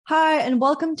Hi, and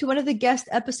welcome to one of the guest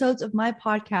episodes of my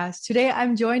podcast. Today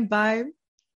I'm joined by,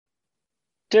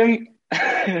 Tim.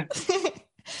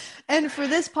 and for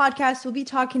this podcast, we'll be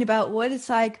talking about what it's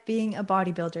like being a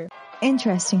bodybuilder.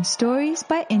 Interesting stories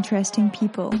by interesting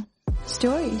people.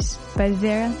 Stories by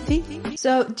Vera V.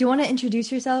 So, do you want to introduce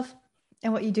yourself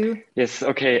and what you do? Yes,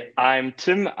 okay. I'm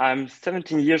Tim. I'm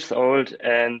 17 years old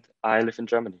and I live in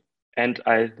Germany. And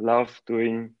I love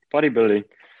doing bodybuilding.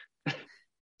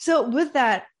 So, with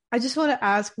that, I just want to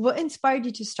ask, what inspired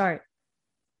you to start?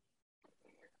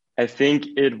 I think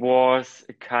it was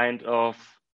a kind of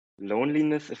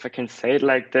loneliness, if I can say it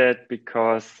like that,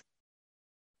 because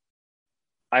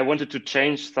I wanted to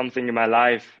change something in my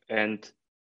life, and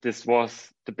this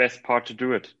was the best part to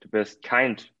do it, the best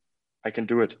kind I can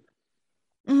do it.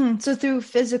 So, through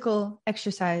physical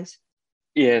exercise.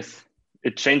 Yes,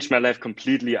 it changed my life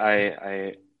completely.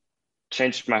 I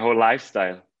changed my whole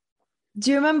lifestyle.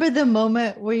 Do you remember the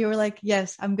moment where you were like,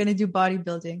 yes, I'm going to do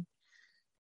bodybuilding?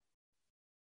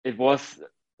 It was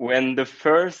when the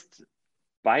first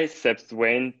biceps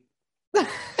vein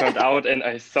turned out and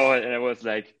I saw it and I was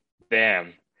like,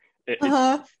 damn,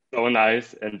 Uh-huh. it's so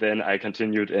nice. And then I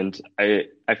continued and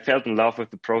I felt in love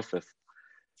with the process.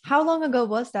 How long ago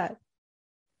was that?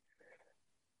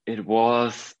 It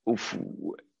was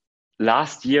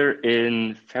last year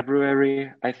in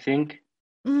February, I think.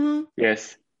 hmm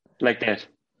Yes, like that.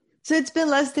 So it's been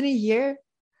less than a year.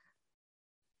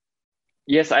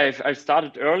 Yes, I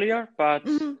started earlier, but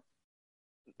hmm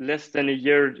less than a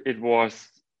year it was.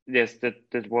 Yes, that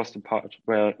was the part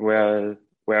where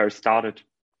I started.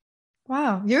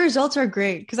 Wow, your results are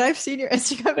great because I've seen your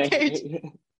Instagram Thank page.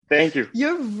 you. Thank you.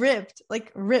 You're ripped,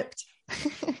 like ripped.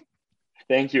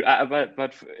 Thank you.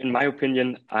 But in my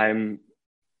opinion, I'm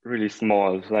really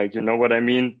small. Like, you know what I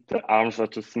mean? The arms are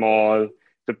too small.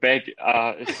 The back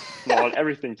is small.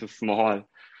 Everything too small.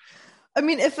 I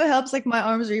mean, if it helps, like my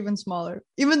arms are even smaller,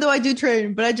 even though I do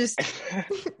train, but I just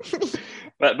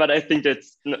But I think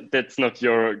that's not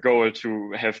your goal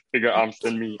to have bigger arms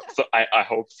than me. So I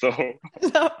hope so.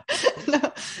 no,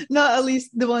 no, not at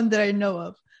least the one that I know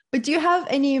of. But do you have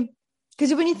any?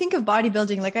 Because when you think of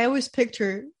bodybuilding, like I always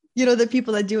picture, the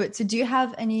people that do it. So do you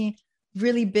have any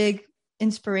really big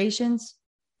inspirations?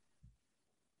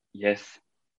 Yes.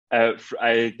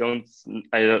 I don't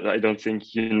I don't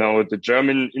think you know the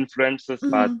German influences,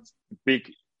 but hmm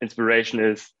big inspiration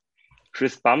is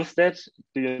Chris Bumstead.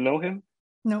 Do you know him?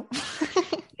 No.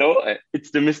 No,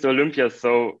 it's the Mr. Olympia.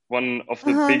 So one of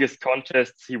the uh-huh. biggest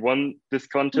contests, he won this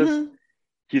contest. hmm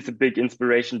He's a big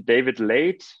inspiration. David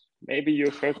Late, maybe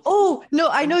you've heard Oh, no,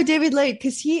 I him. know David Late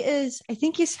because I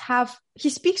think he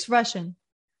speaks Russian.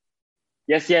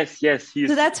 Yes.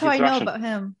 So that's how I He's know Russian. about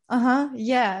him. Uh-huh.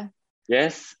 Yeah.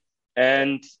 Yes,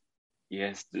 and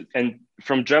yes, and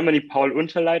from Germany, Paul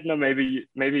Unterleitner.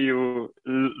 Maybe you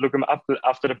look him up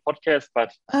after the podcast,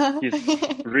 but he's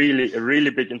Uh-huh. really a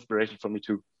really big inspiration for me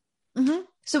too.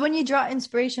 So when you draw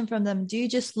inspiration from them, do you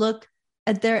just look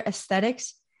at their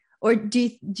aesthetics or do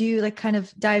you like kind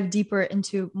of dive deeper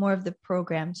into more of the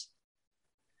programs?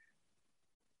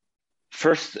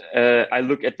 First, I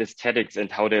look at the aesthetics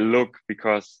and how they look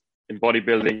because in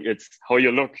bodybuilding, it's how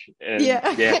you look, and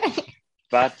Yeah. yeah.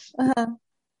 But uh-huh.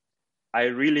 I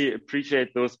really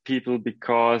appreciate those people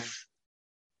because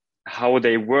how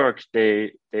they work,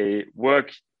 they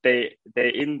work day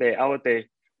in, day out, they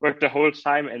work the whole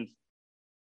time, and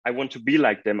I want to be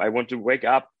like them. I want to wake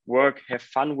up, work, have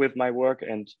fun with my work,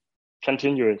 and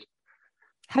continue it.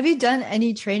 Have you done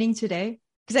any training today?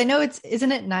 Because I know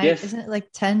isn't it night? Yes, Isn't it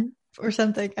like 10 or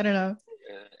something? I don't know.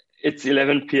 it's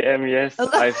 11 p.m. Yes,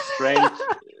 I've trained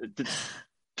uh,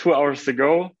 2 hours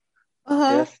ago.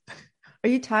 Uh-huh. Yes. Are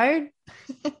you tired?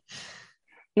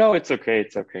 No, it's okay.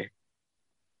 It's okay.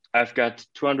 I've got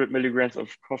 200 milligrams of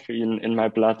coffee in my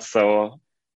blood, so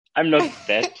I'm not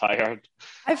that tired.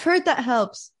 I've heard that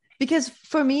helps because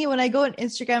for me, when I go on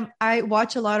Instagram, I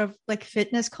watch a lot of like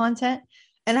fitness content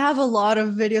and I have a lot of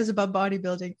videos about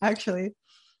bodybuilding actually.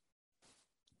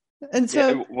 And Yeah,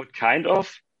 so what kind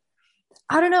of?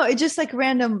 I don't know, it's just like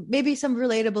random, maybe some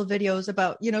relatable videos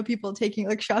about, people taking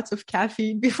like shots of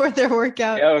caffeine before their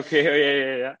workout. Yeah,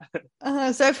 okay,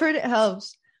 yeah. So I've heard it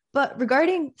helps. But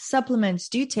regarding supplements,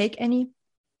 do you take any?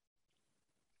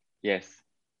 Yes,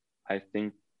 I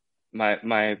think my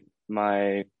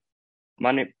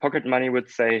money pocket money would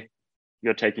say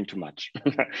you're taking too much.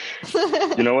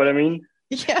 You know what I mean?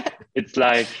 Yeah. It's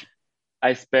like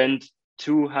I spend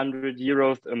 200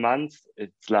 euros a month.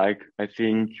 It's like I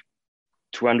think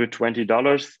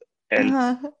 $220, and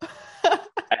Uh-huh.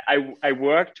 I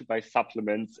work to buy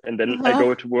supplements, and then I Uh-huh.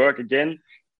 go to work again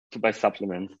to buy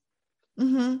supplements.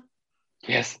 hmm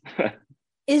Yes.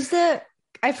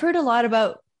 I've heard a lot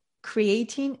about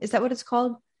creatine. Is that what it's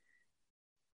called?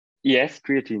 Yes,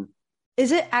 creatine.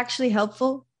 Is it actually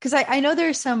helpful? Because I know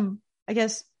there's some, I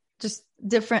guess, just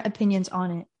different opinions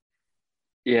on it.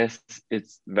 Yes,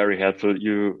 it's very helpful.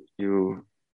 You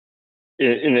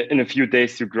in a few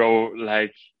days you grow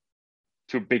like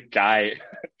to a big guy.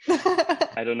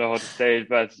 I don't know how to say it,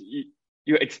 but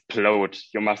you explode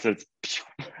your muscles.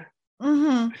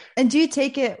 Mm-hmm. And do you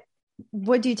take it?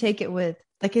 What do you take it with?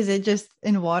 Like, is it just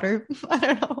in water? I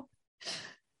don't know.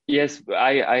 Yes,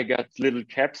 I got little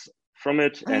caps from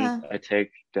it and Uh, I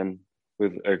take them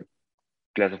with a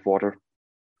glass of water.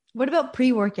 what about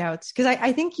pre-workouts? Because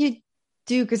I think you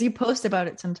do, because you post about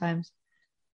it sometimes.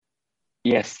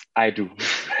 Yes, I do.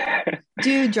 Do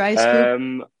you dry scoop?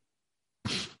 um,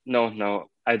 no,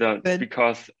 I don't, Good.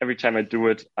 because every time I do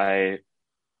it, I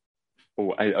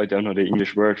don't know the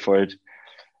English word for it.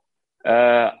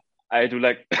 Uh, I do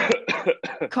like, you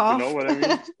know Cough. what I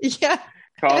mean? Yeah.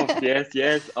 Cough. Yes,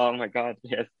 yes. Oh my God,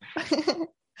 yes.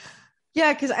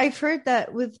 Yeah, because I've heard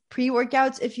that with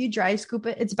pre-workouts, if you dry scoop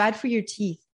it, it's bad for your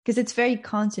teeth because it's very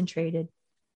concentrated.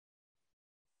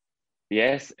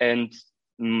 Yes, and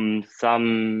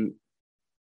some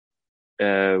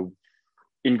uh,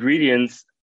 ingredients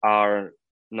are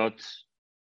not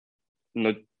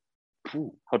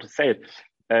how to say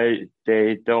it.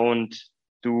 They don't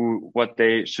do what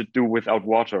they should do without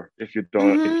water if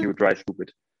Hmm. you dry scoop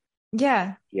it.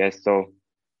 Yeah, Yes, so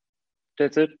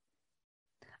that's it.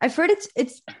 I've heard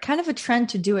it's kind of a trend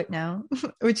to do it now,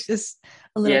 which is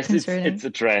a little Yes, it's concerning. a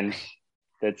trend.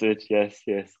 That's it. Yes,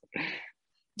 yes,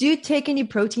 Do you take any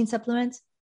protein supplements?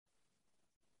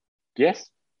 yes.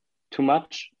 Too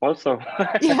much also.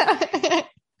 Yeah.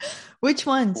 Which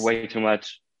ones? Way too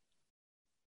much.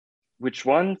 Which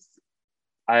ones?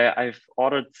 I've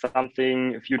ordered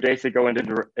something a few days ago and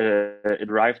it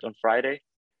arrived on Friday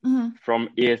Hmm. from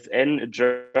ESN, a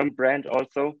German brand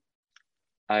also.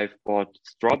 I've bought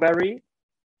strawberry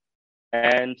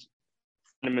and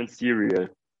cinnamon cereal.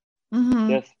 Hmm.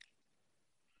 Yes,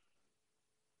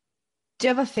 Do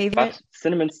you have a favorite? but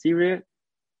cinnamon cereal?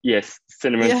 Yes,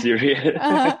 cinnamon Yeah. cereal.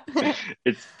 Uh,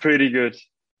 It's pretty good.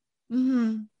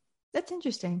 hmm. That's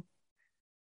interesting.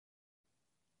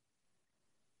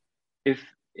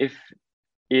 If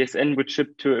ESN would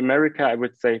ship to America, I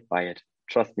would say buy it.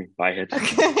 Trust me, buy it.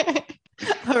 Okay.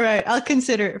 All right. I'll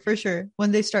consider it for sure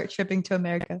when they start shipping to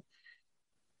America.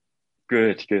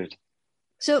 Good, good.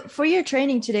 So for your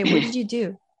training today, what did you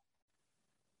do?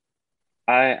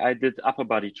 I did upper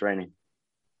body training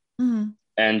Mhm.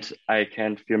 and I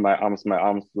can't feel my arms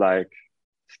like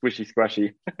squishy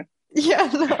squashy. Yeah,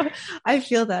 no, I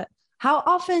feel that. How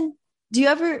often do you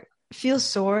ever feel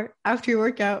sore after your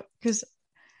workout? Because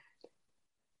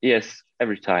Yes,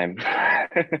 every time.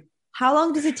 how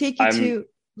long does it take you I'm to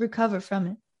recover from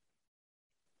it?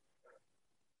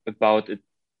 about a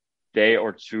day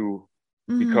or two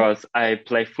Hmm. because I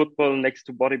play football next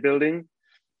to bodybuilding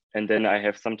and then I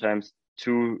have sometimes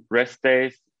 2 rest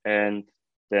days and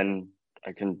then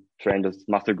I can train this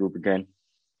muscle group again.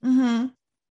 Hmm.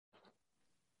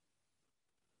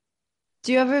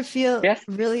 Do you ever feel Yes,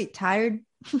 really tired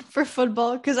for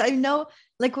football? Because I know,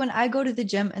 like, when I go to the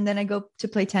gym and then I go to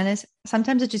play tennis,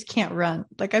 sometimes I just can't run.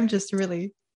 Like, I'm just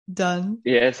really done.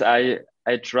 yes, I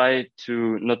try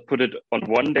to not put it on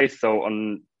one day, so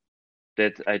on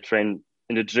that I train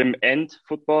in the gym and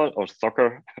football or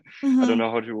soccer. I don't Hmm.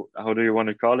 know how do you want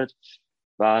to call it,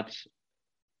 but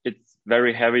it's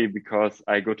very heavy because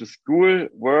I go to school,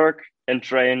 work, and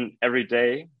train every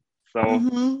day. So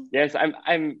Hmm. yes,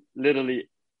 I'm literally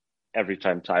every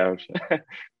time tired,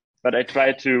 but I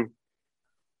try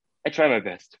my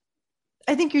best.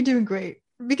 I think you're doing great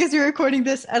because you're recording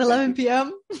this at Thank 11 you.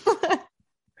 p.m.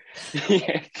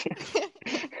 Yes,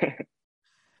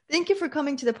 Thank you for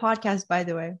coming to the podcast, by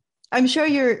the way. I'm sure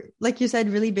you're, like you said,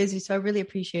 really busy, so I really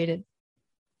appreciate it.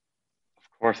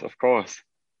 of course, of course.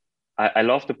 I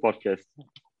love the podcast.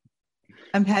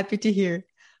 I'm happy to hear.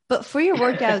 But for your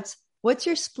workouts, what's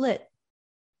your split?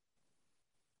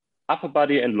 Upper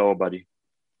body and lower body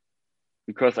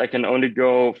because I can only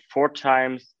go 4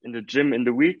 times in the gym in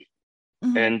the week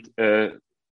Mhm. and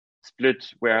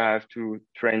split where I have to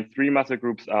train 3 muscle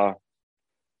groups are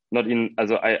not in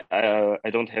also I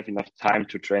don't have enough time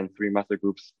to train 3 muscle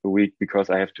groups a week because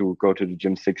I have to go to the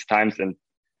gym 6 times and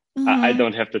I Mhm.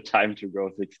 don't have the time to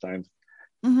go 6 times.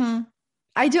 Mhm.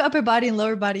 I do upper body and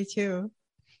lower body too.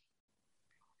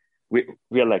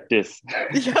 We are like this.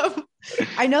 Yeah.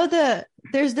 I know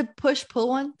there's the push pull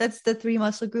one. That's the three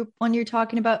muscle group one you're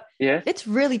talking about. Yes, It's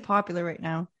really popular right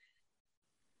now.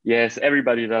 yes,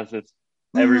 everybody does it.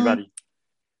 Mhm. Everybody.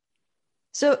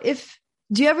 So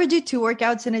do you ever do 2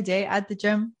 workouts in a day at the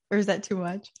gym, or is that too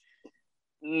much?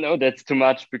 No, that's too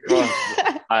much because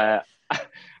I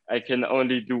I can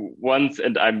only do once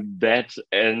and I'm dead,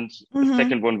 and the Hmm.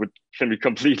 second one would can be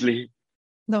completely.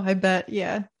 No, I bet.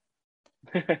 Yeah.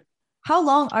 How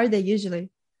long are they usually?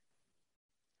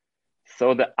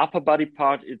 So the upper body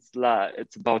part, it's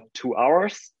about 2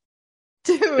 hours.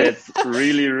 Dude. That's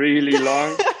really, really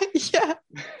long. Yeah.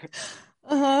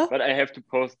 Uh-huh. But I have to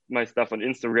post my stuff on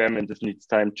Instagram, and this needs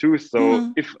time too. So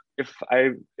Hmm. if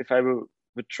I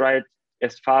would try it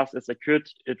as fast as I could,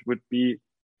 it would be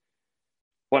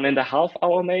 1.5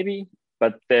 hours maybe.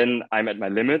 But then I'm at my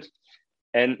limit,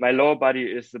 and my lower body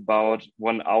is about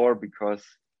 1 hour because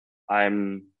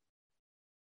I'm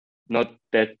not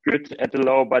that good at the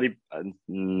lower body.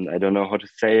 I don't know how to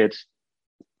say it.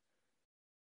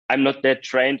 I'm not that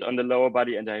trained on the lower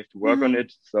body, and I have to work on Hmm.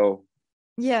 it. So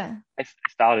Yeah. I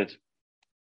started.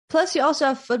 Plus, you also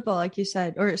have football, like you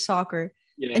said, or soccer,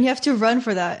 and Yes, you have to run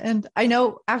for that. And I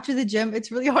know after the gym,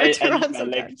 it's really hard to I need run my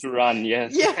legs sometimes. to run.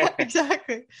 Yes, Yeah,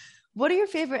 exactly. What are your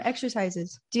favorite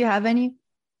exercises? Do you have any?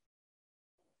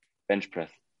 bench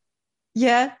press.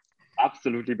 Yeah.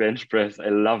 Absolutely bench press. I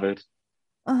love it.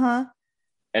 Uh-huh.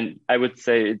 And I would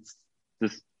say it's the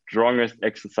strongest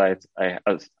exercise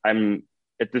I'm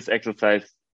at this exercise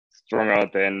stronger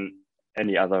than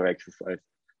any other exercise.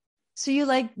 So you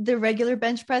like the regular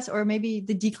bench press or maybe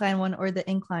the decline one or the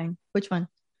incline? Which one?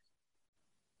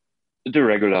 The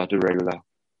regular.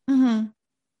 Mm-hmm.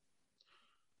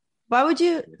 Why would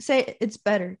you say it's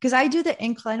better? Because I do the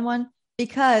incline one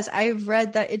because I've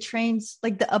read that it trains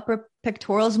like the upper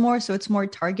pectorals more, so it's more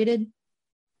targeted.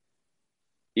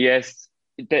 Yes,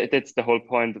 that's the whole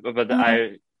point. But Mm-hmm.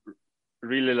 I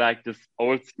really like this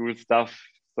old school stuff.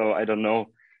 So I don't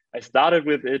know. I started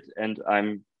with it and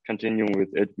I'm continuing with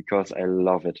it because I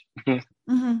love it.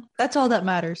 Mm-hmm. That's all that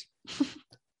matters.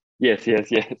 Yes,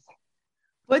 yes, yes.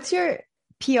 What's your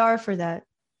PR for that?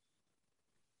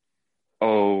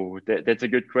 Oh, that's a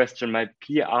good question. My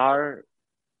PR,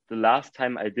 the last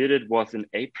time I did it was in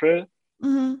April,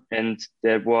 Mm-hmm. and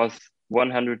that was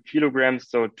 100 kilograms,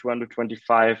 so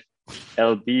 225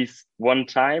 lbs one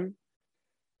time.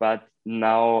 But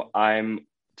now I'm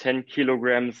 10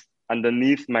 kilograms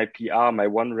underneath my PR, my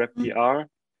one rep PR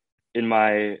in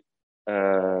my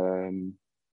um,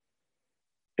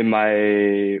 in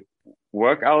my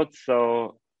workout.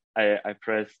 So I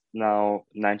press now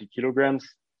 90 kilograms.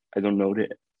 I don't know the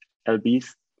lbs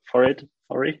for it.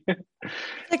 Sorry.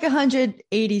 It's like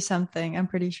 180 something, I'm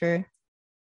pretty sure.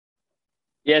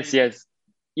 Yes, yes,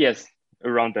 yes,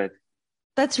 around that.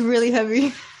 That's really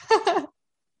heavy.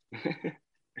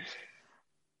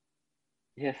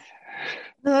 Yes.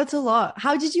 No, that's a lot.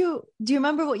 Do you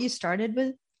remember what you started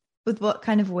with? With what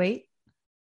kind of weight?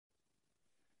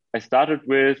 I started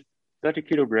with 30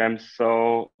 kilograms,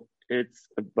 so it's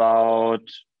about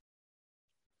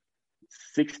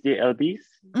 60 lbs,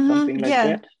 something Mm-hmm. like Yeah.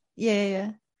 that.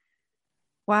 Yeah.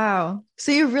 Wow.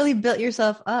 So you really built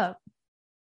yourself up.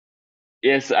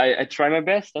 Yes, I try my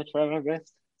best. I try my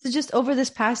best So just over this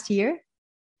past year?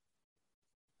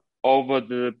 over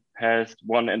the past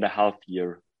 1.5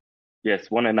 year. Yes,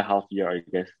 1.5 year, I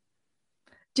guess.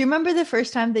 Do you remember the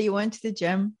first time that you went to the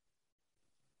gym?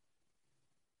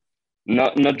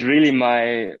 Not really.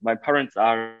 My parents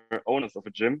are owners of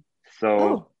a gym, so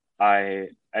Oh.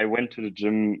 I went to the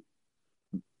gym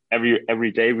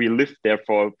every day. We lived there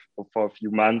for a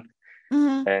few months,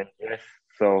 Mm-hmm. and yes,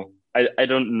 so I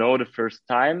don't know the first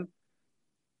time,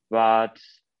 but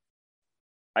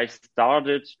I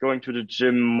started going to the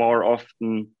gym more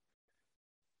often,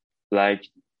 like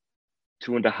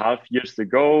 2.5 years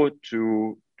ago,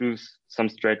 to do some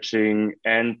stretching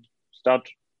and start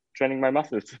training my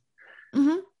muscles.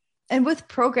 Mm-hmm. And with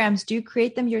programs, do you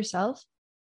create them yourself?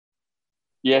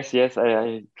 Yes, yes,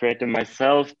 I create them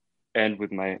myself and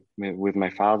with my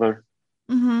father.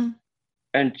 Mm-hmm.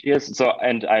 And yes, so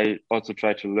and I also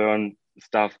try to learn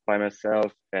stuff by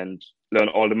myself and learn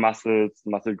all the muscles,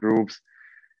 muscle groups,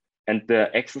 and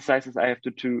the exercises I have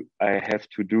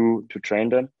to do to train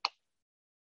them.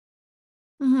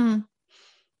 Mm-hmm.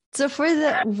 So for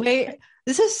the weight,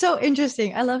 this is so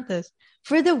interesting. I love this.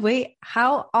 For the weight,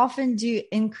 how often do you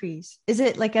increase? Is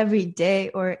it like every day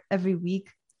or every week?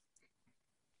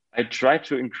 I try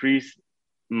to increase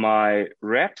my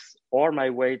reps or my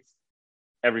weights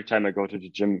every time I go to the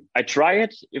gym. I try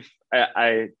it if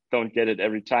I don't get it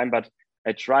every time, but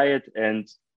I try it and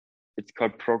it's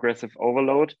called progressive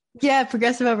overload. Yeah,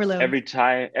 progressive overload. Every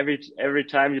time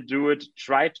you do it,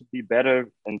 try to be better,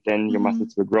 and then your Mm-hmm.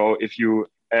 muscles will grow. If you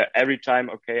every time,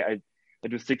 okay, I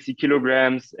do 60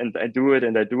 kilograms and I do it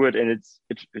and I do it and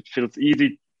it feels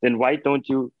easy. Then why don't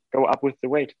you go up with the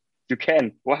weight? You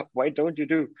can. Why don't you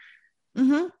do?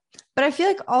 Mm-hmm. But I feel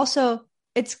like also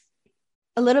it's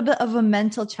a little bit of a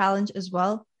mental challenge as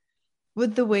well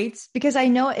with the weights, because I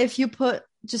know if you put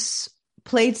just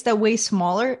plates that weigh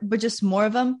smaller, but just more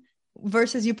of them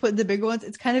versus you put the big ones,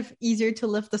 it's kind of easier to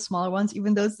lift the smaller ones,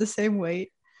 even though it's the same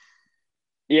weight.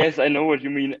 Yes, I know what you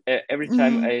mean. Every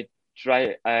time Mm-hmm.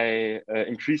 I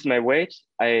increase my weight,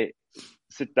 I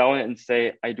sit down and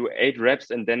say, I do 8 reps.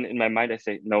 And then in my mind, I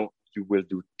say, no, you will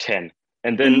do 10.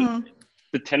 And then Mm-hmm.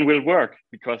 the 10 will work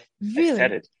because I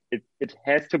said Really? it. It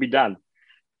has to be done.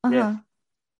 Yes. Uh-huh.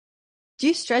 Do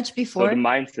you stretch So the before?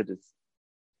 mindset is,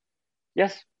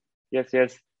 yes,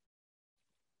 yes,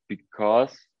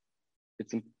 because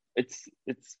it's,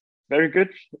 it's very good.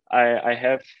 I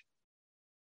have,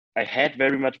 I had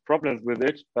very much problems with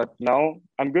it, but now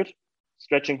I'm good.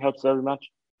 Stretching helps very much.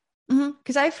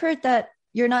 Because I've heard that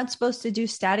you're not supposed to do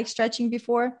static stretching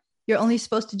before. You're only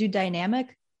supposed to do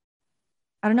dynamic.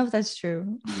 I don't know if that's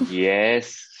true.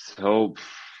 Yes. So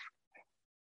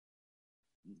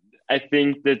I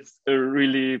think that's a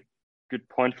really good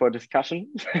point for discussion.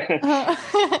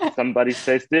 Uh-huh. Somebody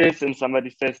says this and somebody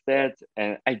says that,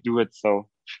 and I do it. So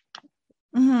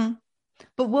hmm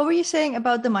But what were you saying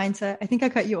about the mindset? I think I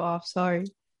cut you off. Sorry.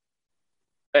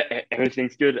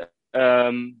 everything's good.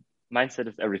 Mindset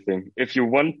is everything. If you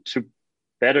want to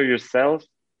better yourself,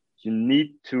 you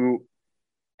need to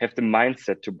have the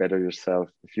mindset to better yourself.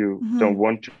 If you don't hmm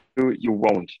want to, you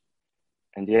won't.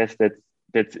 And yes,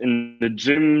 that's in the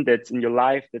gym, that's in your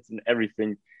life, that's in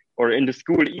everything. Or in the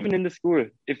school, even in the school.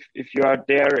 If you are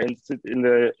there and sit in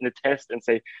the test and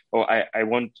say, oh, I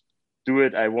won't do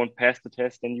it, I won't pass the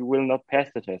test, then you will not pass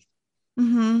the test.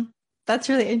 hmm That's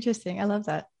really interesting. I love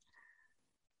that.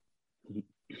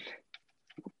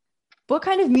 What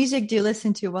kind of music do you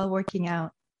listen to while working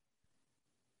out?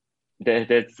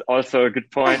 That's also a good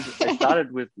point. I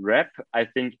started with rap. I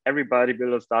think every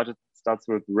bodybuilder starts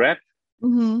with rap,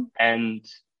 hmm and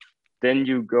then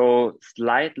you go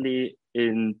slightly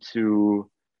into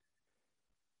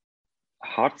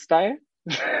hardstyle.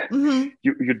 hmm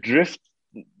You drift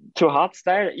to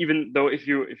hardstyle, even though if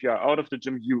you are out of the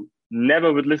gym, you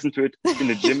never would listen to it in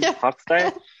the gym, Yeah.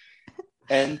 hardstyle.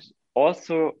 And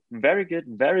also very good,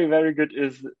 very good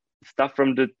is stuff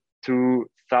from the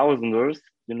 2000ers,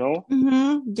 you know?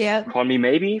 Yeah. Call Me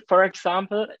Maybe, for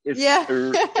example, is Yeah.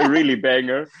 a really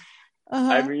banger. I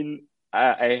Uh-huh. mean,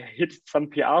 I hit some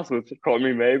PRs with Call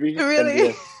Me Maybe, and Really?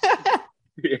 yes,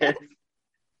 yes,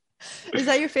 Is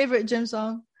that your favorite gym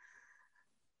song?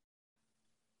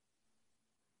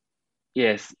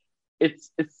 yes.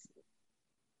 It's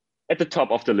at the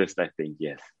top of the list, I think.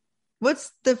 Yes.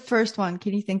 What's the first one?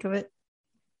 Can you think of it?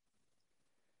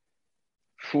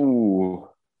 Phew.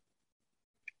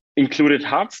 Included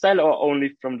hardstyle or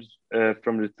only from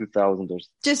the 2000s?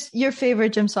 Just your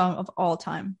favorite gym song of all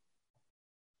time.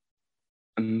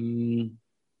 Um,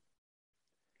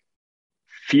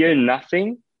 Feel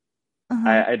Nothing.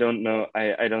 Uh-huh. I don't know.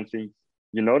 I don't think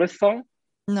you know this song,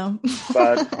 No.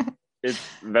 but it's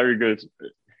very good.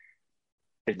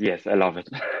 Yes, I love it.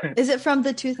 Is it from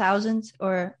the 2000s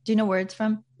or do you know where it's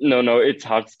from? No, it's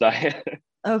hardstyle.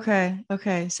 Okay.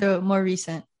 Okay. So more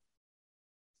recent.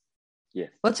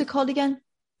 Yes. What's it called again?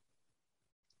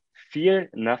 Feel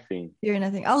Nothing. Fear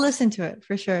Nothing. I'll listen to it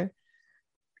for sure.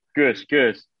 Good.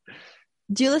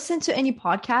 Do you listen to any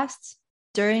podcasts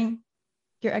during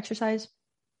your exercise?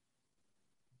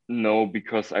 No,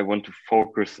 because I want to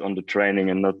focus on the training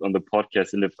and not on the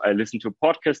podcast. And if I listen to a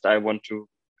podcast, I want to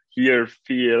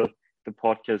feel the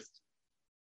podcast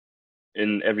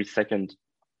in every second.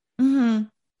 hmm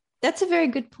That's a very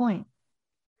good point.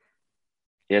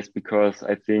 Yes, because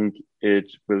I think it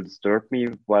will disturb me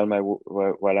while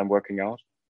I'm working out.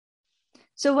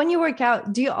 So when you work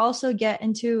out, do you also get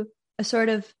into a sort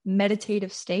of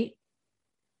meditative state?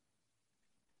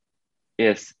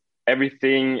 Yes,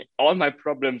 everything, all my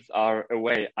problems are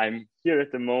away. I'm here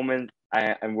at the moment.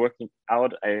 I'm working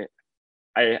out.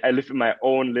 I live in my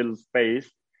own little space.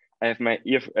 I have my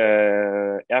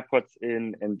AirPods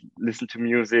in and listen to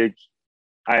music.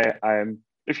 I'm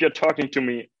if you're talking to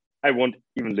me, I won't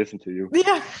even listen to you.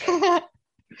 Yeah.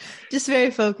 Just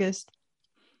very focused.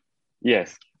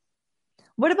 Yes,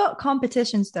 What about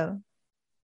competitions though?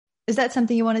 Is that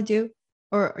something you want to do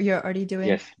or you're already doing?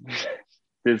 yes.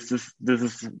 This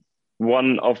is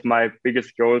one of my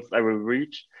biggest goals I will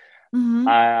reach. hmm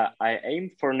I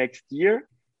aim for next year,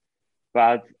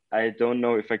 but I don't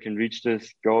know if I can reach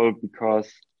this goal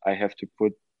because I have to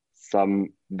put some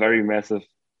very massive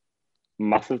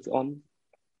muscles on.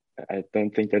 I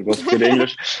don't think that was good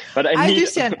English, but I I need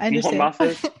understand. I more understand.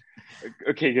 muscles.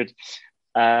 Okay, good.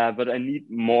 But I need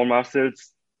more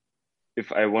muscles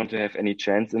if I want to have any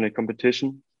chance in a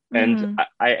competition. And Hmm.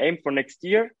 I aim for next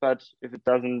year, but if it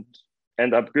doesn't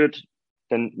end up good,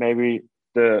 then maybe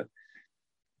the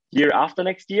year after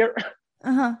next year.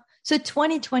 Uh-huh. So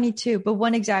 2022, but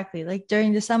when exactly? Like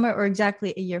during the summer or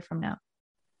exactly a year from now?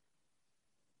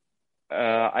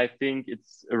 I think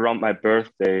it's around my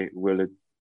birthday. Will it?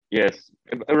 Yes,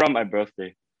 around my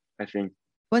birthday, I think.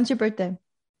 When's your birthday?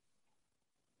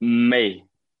 May,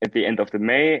 at the end of the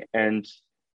May, and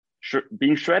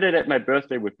being shredded at my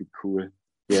birthday would be cool.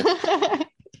 Yes.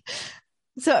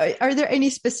 So are there any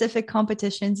specific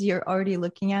competitions you're already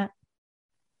looking at?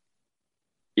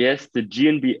 Yes, the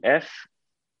GNBF,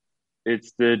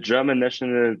 it's the German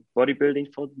National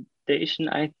Bodybuilding Foundation,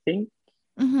 I think.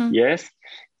 Hmm. Yes,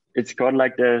 it's called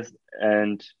like this,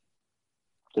 and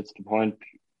that's the point.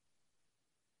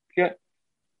 Yeah,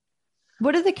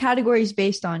 What are the categories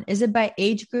based on? Is it by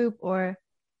age group or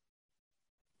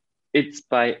it's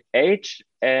by age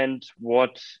and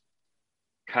what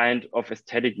kind of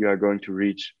aesthetic you are going to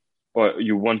reach or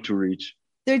you want to reach.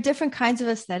 there are different kinds of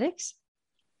aesthetics?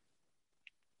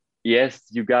 Yes,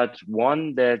 you got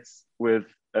one that's with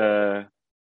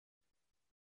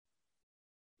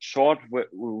short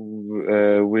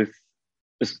with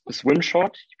a swim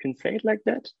short. You can say it like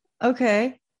that.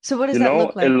 Okay. So what does You that know,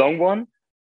 look a like? long one,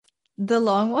 The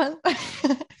long one?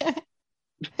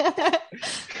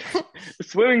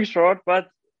 swimming short, but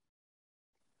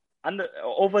under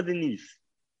over the knees.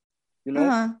 You know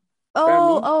Uh-huh. what I Oh,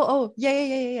 mean? oh, oh. Yeah, yeah,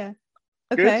 yeah, yeah, yeah.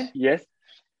 Good. Okay. Yes.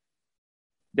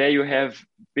 There you have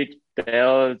big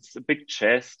delts, a big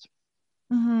chest,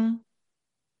 Mm-hmm.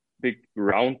 big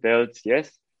round delts. Yes.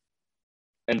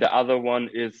 And the other one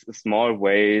is a small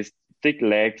waist, thick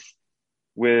legs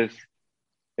with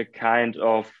a kind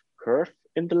of curve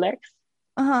in the legs.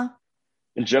 Uh-huh.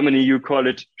 In Germany, you call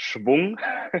it Schwung,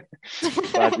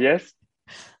 but yes,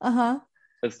 Uh-huh.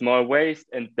 a small waist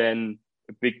and then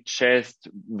a big chest,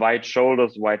 wide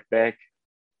shoulders, wide back,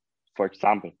 for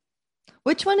example.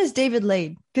 Which one is David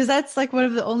Lade? Because that's like one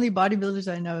of the only bodybuilders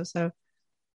I know. So,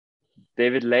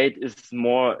 David Lade is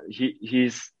more,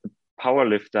 he's a power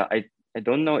lifter. I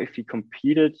don't know if he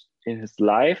competed in his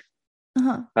life,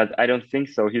 uh-huh. but I don't think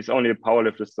so. He's only a power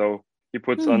lifter. So he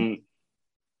puts Hmm. on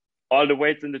all the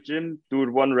weights in the gym, do it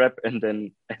one rep, and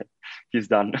then he's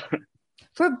done.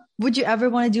 Would you ever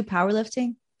want to do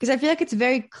powerlifting? Because I feel like it's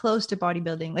very close to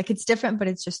bodybuilding. Like it's different, but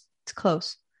it's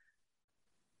close.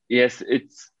 Yes,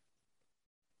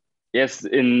 yes,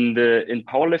 in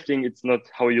powerlifting, it's not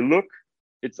how you look,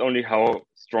 it's only how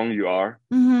strong you are.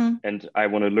 Mm-hmm. And I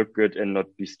want to look good and not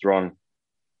be strong.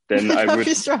 Then I Not would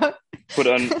be strong. put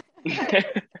on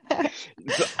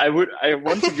so I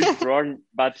want to be strong,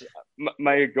 but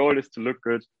my goal is to look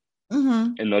good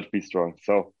Mm-hmm. and not be strong.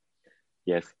 So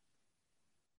yes,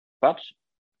 but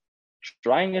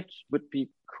trying it would be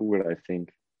cool, I think.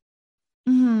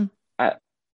 Mm-hmm. I,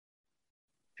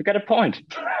 you got a point.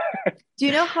 Do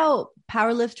you know how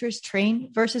powerlifters train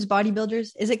versus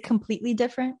bodybuilders? Is it completely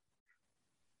different?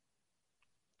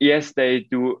 Yes, they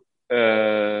do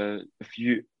a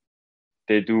few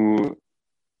they do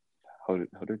how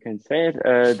do you say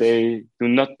it? They do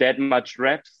not that much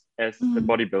reps as a Mm-hmm.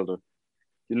 bodybuilder.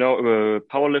 You know, a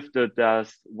powerlifter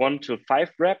does 1 to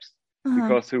 5 reps Uh-huh.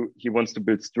 because he wants to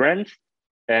build strength,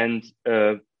 and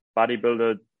a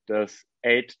bodybuilder does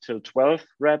 8 to 12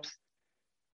 reps.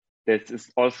 This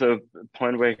is also a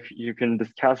point where you can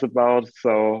discuss about.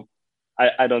 So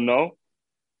I don't know.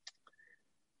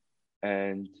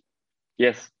 And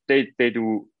yes, they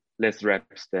do less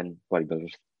reps than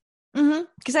bodybuilders. Mm-hmm.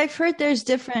 Because I've heard there's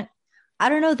different, I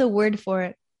don't know the word for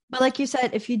it, but like you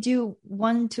said, if you do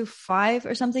 1 to 5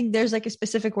 or something, there's like a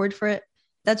specific word for it.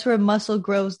 That's where muscle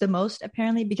grows the most,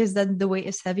 apparently, because then the weight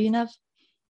is heavy enough.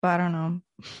 But I don't know.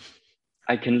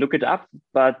 I can look it up,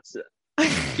 but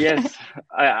yes,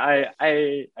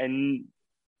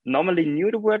 normally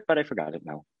knew the word, but I forgot it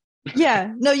now.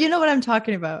 Yeah, no, you know what I'm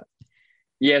talking about.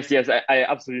 Yes, I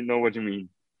absolutely know what you mean.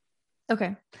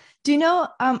 Okay. Do you know,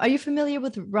 are you familiar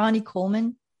with Ronnie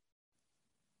Coleman?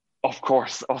 Of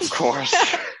course.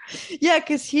 Yeah,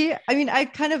 because I mean, I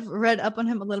kind of read up on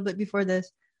him a little bit before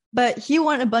this, but he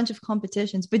won a bunch of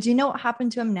competitions. But do you know what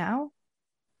happened to him now?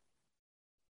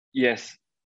 Yes.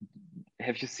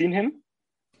 Have you seen him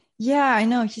Yeah, I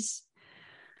know. He's,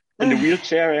 in the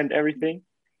wheelchair and everything?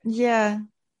 yeah.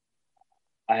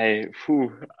 I,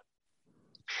 whew,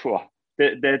 phew,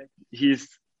 that he's,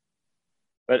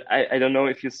 but I don't know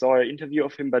if you saw an interview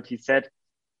of him, but he said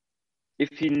if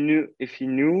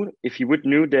he would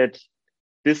knew that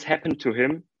this happened to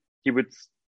him, he would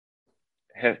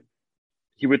have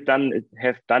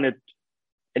have done it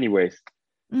anyways.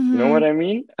 You know what I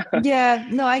mean? Yeah,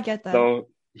 no, I get that. So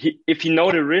if he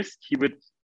know the risk, he would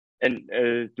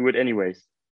do it anyways.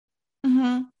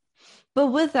 But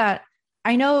with that,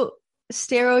 I know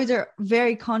steroids are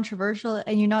very controversial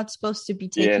and you're not supposed to be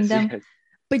taking them. Yes.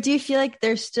 But do you feel like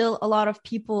there's still a lot of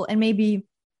people and maybe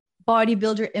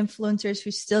bodybuilder influencers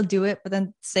who still do it, but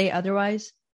then say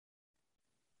otherwise?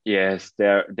 Yes,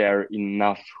 there are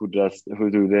enough who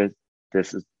do this.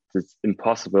 This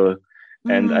impossible,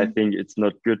 and I think it's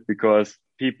not good because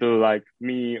people like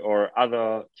me or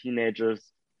other teenagers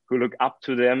who look up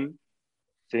to them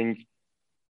think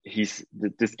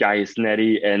this guy is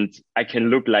natty and I can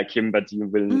look like him, but you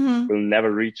will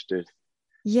never reach this.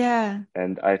 Yeah.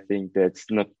 And I think that's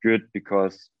not good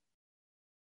because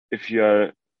if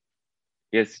you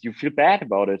feel bad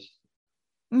about it.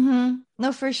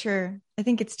 No, for sure. I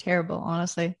think it's terrible,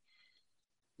 honestly.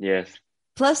 Yes.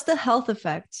 Plus the health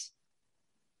effects.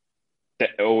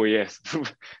 Oh yes.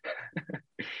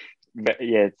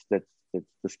 Yes, that's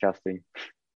disgusting.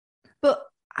 But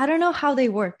I don't know how they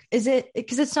work. Is it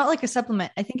because it's not like a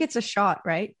supplement? I think it's a shot,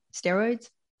 right? Steroids?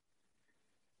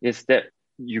 Yes, that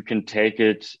you can take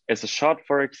it as a shot,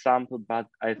 for example, but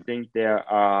I think there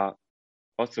are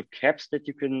also caps that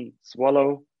you can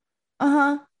swallow.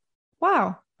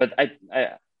 Wow. But I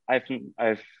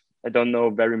don't know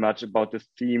very much about the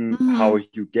theme, how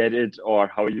you get it or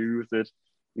how you use it,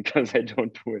 because I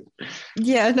don't do it.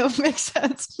 Yeah, no, makes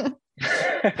sense.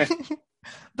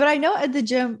 But I know at the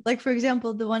gym, like for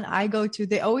example, the one I go to,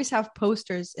 they always have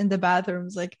posters in the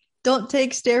bathrooms like, don't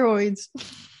take steroids.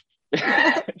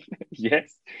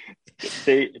 Yes.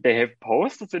 They have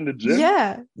posters in the gym?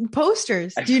 Yeah,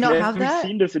 posters. Do you not have that? I've never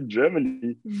seen this in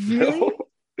Germany. Really? No.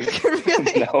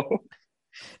 Really? No.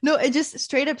 No, it just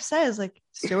straight up says like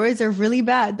steroids are really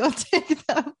bad. Don't take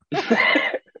them.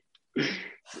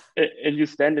 And you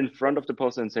stand in front of the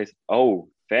poster and say, "Oh,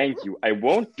 thank you. I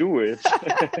won't do it."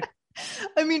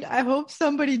 I mean, I hope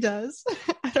somebody does.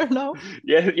 I don't know.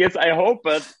 Yes, I hope,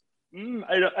 but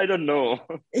I don't know.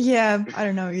 Yeah, I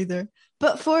don't know either.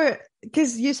 But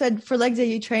because you said for leg day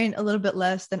you train a little bit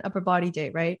less than upper body day,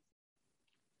 right?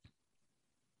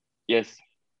 Yes.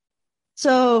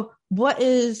 So what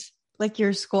is like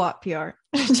your squat PR?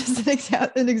 Just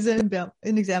an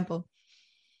example.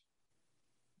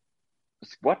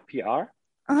 Squat PR?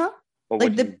 Or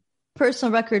like the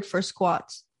personal record for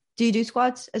squats. Do you do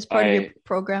squats as part of your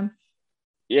program?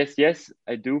 Yes,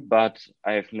 I do, but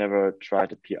I've never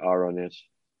tried a PR on it.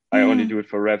 I only do it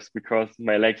for reps because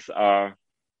my legs are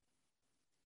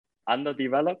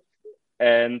underdeveloped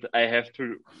and I have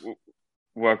to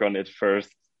work on it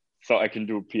first so I can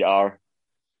do PR.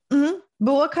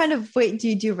 But what kind of weight do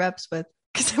you do reps with?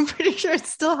 Because I'm pretty sure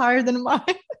it's still higher than mine.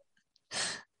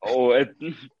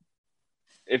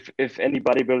 If any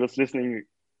bodybuilders listening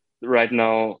right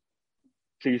now,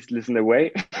 please listen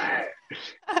away.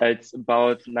 It's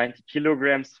about 90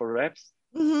 kilograms for reps.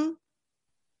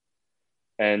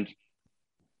 And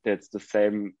that's the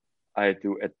same I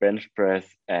do at bench press,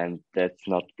 and that's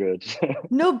not good.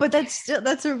 No, but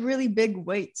that's a really big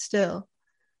weight still.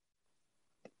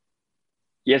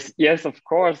 Yes, of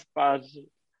course, but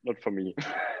not for me.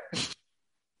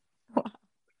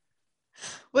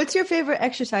 What's your favorite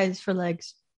exercise for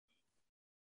legs?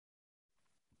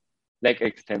 Leg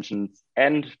extensions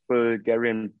and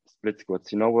Bulgarian split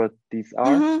squats. You know what these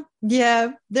are?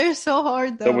 Yeah, they're so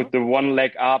hard though. So with the one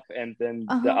leg up and then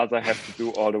the other have to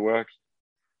do all the work.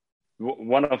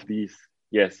 One of these,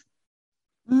 yes.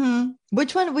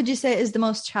 Which one would you say is the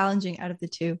most challenging out of the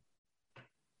two?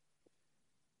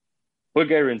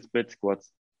 Bulgarian split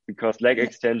squats, because leg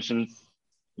extensions,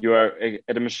 you are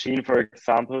at a machine, for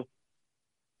example,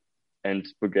 and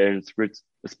Bulgarian split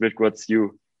squats,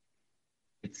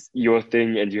 it's your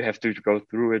thing and you have to go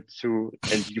through it too,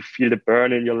 and you feel the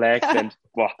burn in your legs and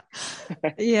wow.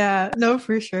 Yeah, no,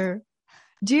 for sure.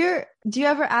 Do you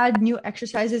ever add new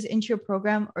exercises into your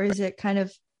program, or is it kind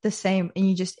of the same and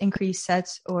you just increase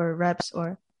sets or reps?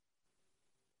 Or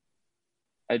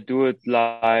I do it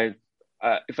like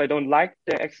if I don't like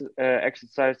the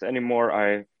exercise anymore,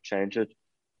 I change it.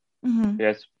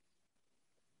 Yes.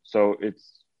 So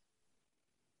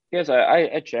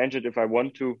I change it if I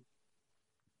want to.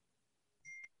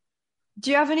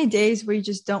 Do you have any days where you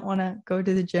just don't want to go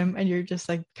to the gym and you're just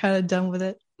like kind of done with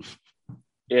it?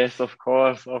 Yes, of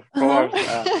course.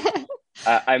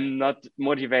 I'm not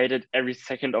motivated every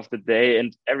second of the day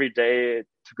and every day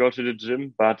to go to the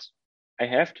gym, but I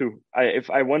have to. If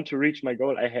I want to reach my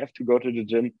goal, I have to go to the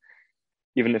gym.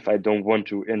 even if I don't want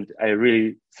to. And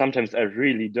sometimes I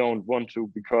really don't want to,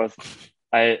 because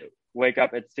I wake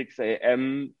up at 6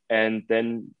 a.m. and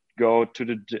then go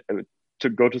to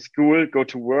go to school, go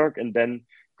to work, and then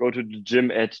go to the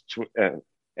gym at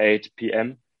 8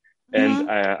 p.m. And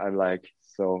Mm-hmm. I'm like,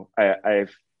 so I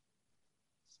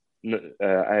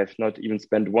have not even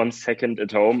spent 1 second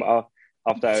at home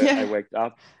after I Yeah. waked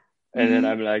up. And then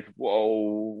Mm-hmm. I'm like,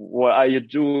 whoa, what are you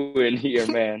doing here,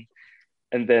 man?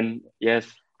 And then, yes,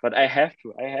 but I have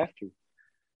to.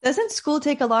 Doesn't school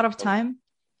take a lot of So, time,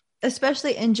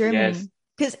 especially in yes, Germany?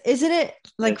 Because isn't it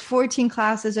like yes, 14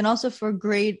 classes and also for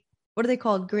grade, what are they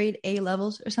called? Grade A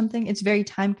levels or something? It's very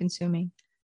time consuming.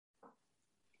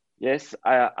 yes,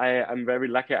 I'm very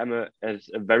lucky. I'm at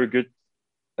a very good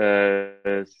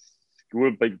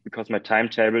school, but because my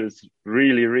timetable is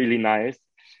really, really nice.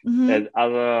 At Mm-hmm.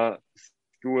 other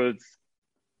schools,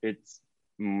 it's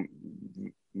m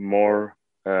more,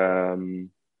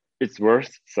 it's worse.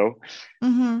 So,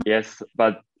 Mm-hmm. yes,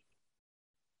 but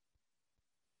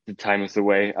the time is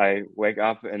away. I wake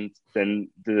up and then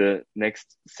the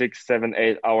next 6, 7,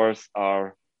 8 hours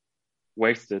are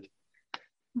wasted.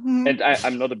 Mm-hmm. And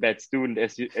I'm not a bad student,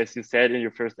 as you said in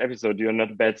your first episode. You're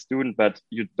not a bad student, but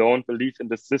you don't believe in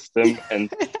the system,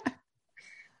 and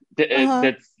Uh-huh.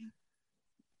 that's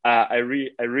I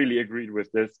really agreed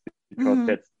with this, because Mm-hmm.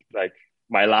 that's like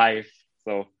my life.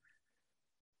 So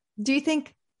Do you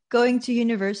think going to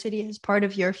university is part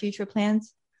of your future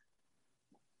plans?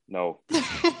 no,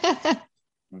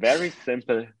 very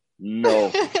simple.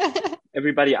 No.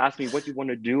 Everybody asks me what you want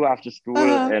to do after school,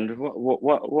 Uh-huh. and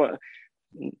what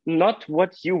not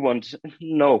what you want.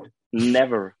 No,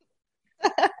 never.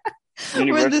 We're in the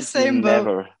University, same boat.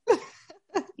 never.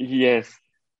 Yes,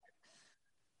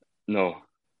 no.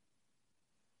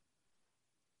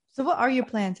 So, what are your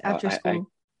plans after I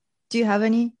school? Do you have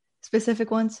any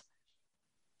specific ones?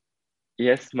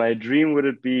 yes, my dream would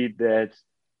it be that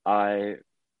I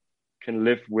can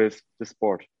live with the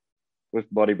sport,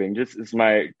 with bodybuilding. This is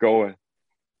my goal.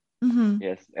 Mm-hmm.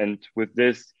 Yes, and with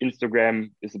this,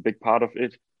 Instagram is a big part of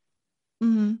it.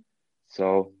 Mm-hmm.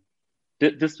 So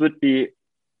this would be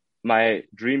my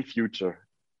dream future.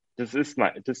 This is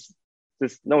my this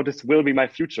no, this will be my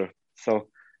future. So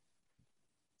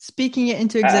Speaking it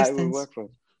into I will existence, work for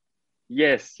it.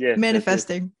 Yes, yes, that's it.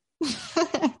 manifesting.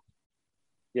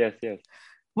 Yes, yes.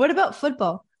 What about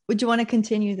football? Would you want to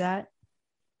continue that?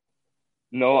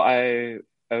 No, I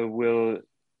will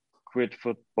quit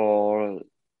football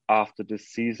after this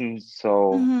season.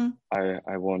 So Mm-hmm.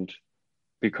 I won't,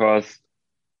 because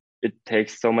it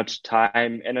takes so much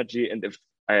time, energy, and if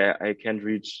I can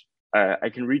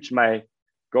reach my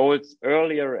goals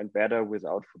earlier and better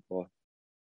without football.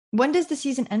 When does the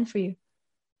season end for you?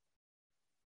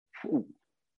 Phew,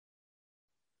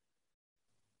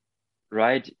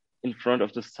 right in front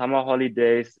of the summer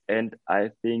holidays, and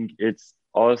I think it's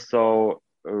also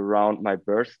around my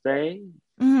birthday,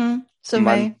 Mm-hmm. a So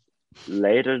month May.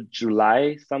 later,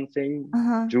 July something,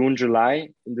 Uh-huh. June, July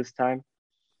in this time.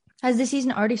 Has the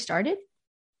season already started?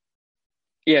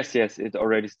 Yes, yes, it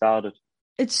already started.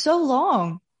 It's so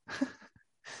long.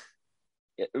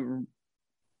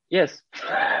 Yes,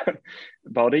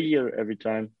 about a year every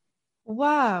time.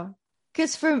 Wow.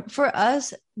 Because for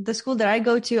us, the school that I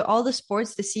go to, all the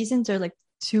sports, the seasons are like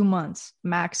 2 months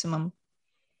maximum.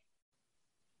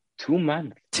 2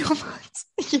 months? 2 months.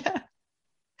 Yeah.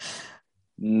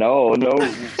 No, no,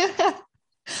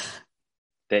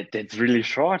 that's really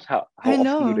short. How I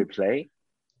often do they know. play?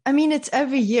 I mean, it's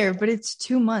every year, but it's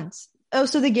 2 months. Oh,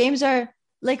 so the games are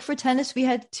like for tennis, we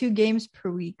had 2 games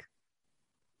per week.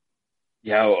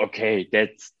 Yeah, okay,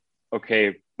 that's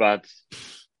okay, but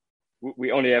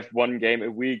we only have one game a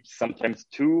week, sometimes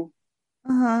two.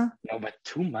 Uh-huh. No, but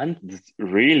 2 months is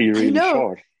really, I really know.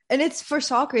 short. And it's for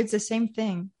soccer, it's the same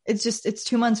thing. It's just it's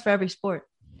 2 months for every sport.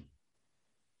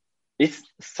 Is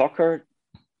soccer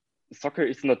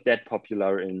is not that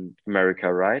popular in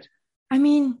America, right? I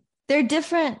mean, they're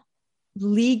different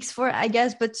leagues for it, I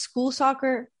guess, but school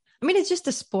soccer, I mean, it's just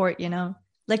a sport, you know.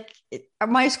 Like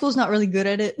my school's not really good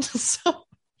at it. So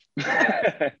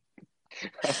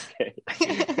Okay.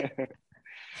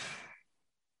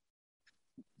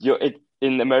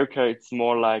 In America, it's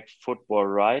more like football,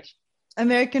 right?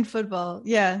 American football.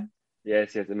 Yeah.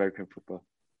 Yes, yes, American football.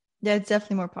 Yeah, it's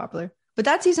definitely more popular. But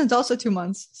that season's also 2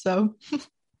 months. So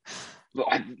Well,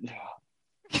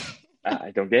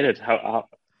 I don't get it. How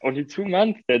only 2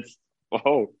 months? That's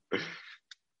wow.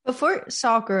 before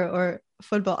soccer or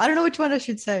football, I don't know which one I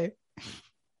should say.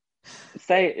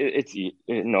 Say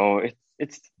no,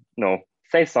 it's no.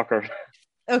 Say soccer.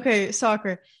 Okay,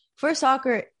 soccer. For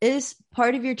soccer, is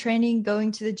part of your training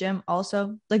going to the gym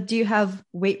also? Like, do you have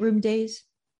weight room days?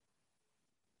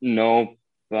 No,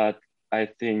 but I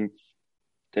think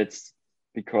that's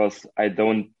because I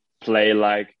don't play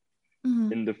like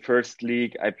Hmm. in the first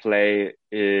league. I play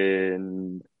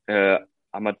in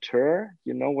amateur.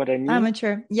 You know what I mean?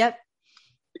 Amateur. Yep.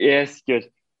 Yes, good.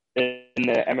 In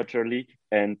the amateur league,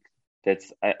 and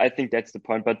I think that's the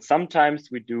point. But sometimes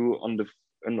we do on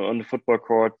the football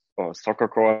court or soccer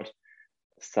court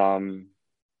some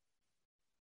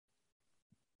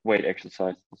weight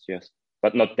exercises. Yes,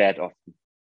 but not that often.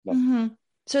 No. Hmm.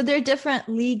 So there are different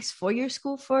leagues for your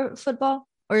school for football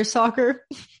or soccer?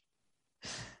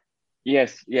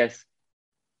 Yes, yes.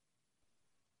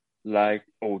 Like,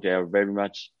 oh, there are very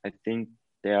much. I think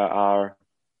there are,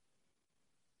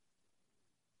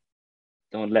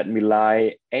 don't let me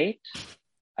lie, eight.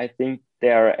 I think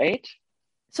there are eight,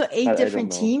 So eight but I don't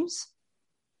different know. teams?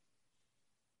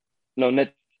 No, not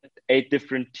eight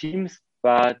different teams,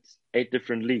 but eight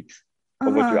different leagues, or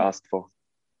what you Uh-huh. asked for.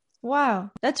 Wow.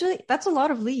 That's a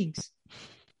lot of leagues.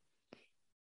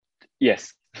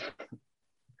 Yes,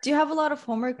 Do you have a lot of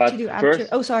homework to but do after? first,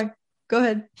 Oh, sorry. Go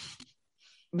ahead.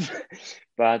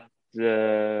 but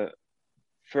the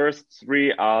first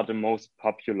three are the most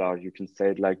popular, you can say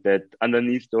it like that.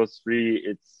 Underneath those three,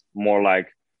 it's more like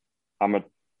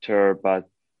amateur, but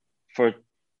for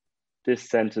this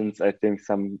sentence, I think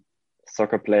some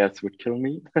soccer players would kill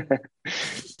me.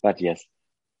 But yes,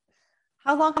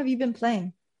 How long have you been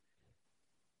playing?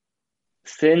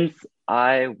 since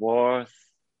I was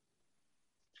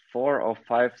 4 or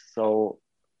 5, so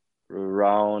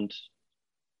around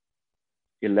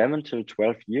 11 to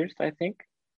 12 years, I think.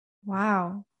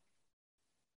 Wow.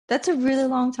 That's a really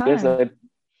long Yes, time.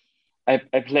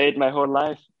 I played my whole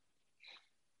life.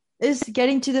 Is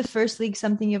getting to the first league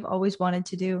something you've always wanted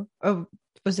to do? Or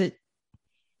was it?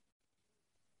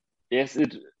 Yes,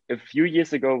 it a few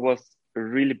years ago was a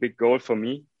really big goal for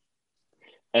me.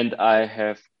 And I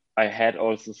had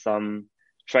also some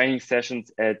training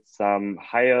sessions at some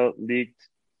higher league.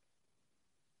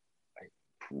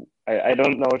 I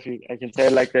don't know if I can say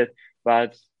it like that,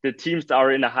 but the teams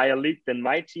are in a higher league than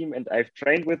my team, and I've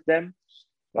trained with them,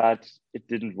 but it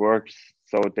didn't work,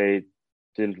 so they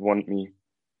didn't want me.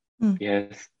 Hmm,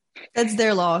 Yes, that's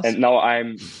their loss. and now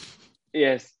I'm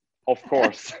yes, of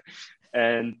course,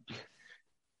 and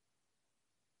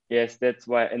yes, that's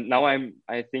why. And now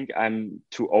I think I'm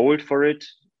too old for it.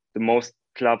 The most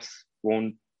clubs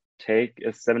won't take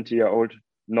a 70-year-old,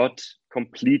 not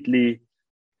completely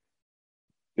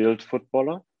built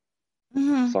footballer,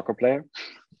 Hmm. soccer player.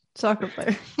 Soccer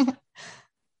player.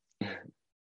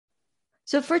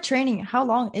 So for training, how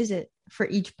long is it for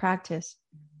each practice?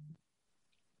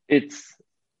 It's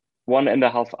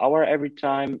 1.5 hours every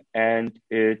time, and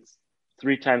it's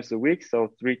 3 times a week. So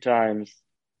 3 times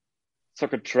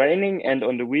soccer training, and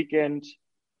on the weekend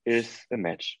is a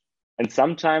match. And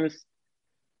sometimes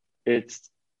it's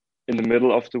in the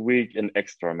middle of the week an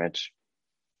extra match.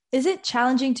 Is it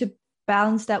challenging to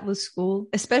balance that with school,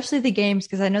 especially the games?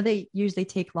 Because I know they usually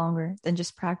take longer than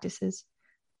just practices.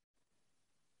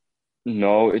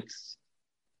 No, it's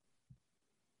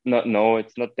not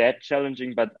that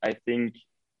challenging, but I think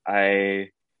I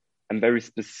am very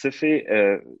specific,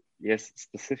 yes,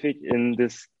 specific in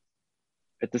this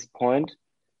at this point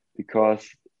because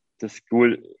the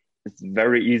school is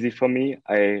very easy for me.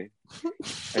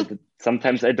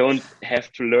 Sometimes I don't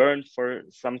have to learn for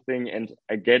something and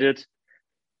I get it,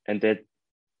 and that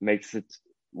makes it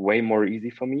way more easy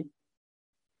for me.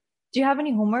 Do you have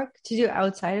any homework to do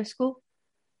outside of school?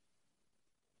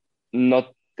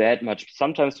 Not that much.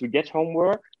 Sometimes we get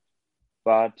homework,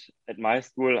 but at my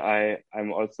school,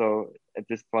 I'm also at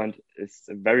this point, it's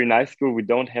a very nice school. We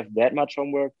don't have that much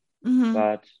homework, Hmm.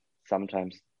 but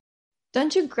sometimes.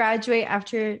 Don't you graduate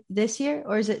after this year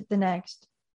or is it the next?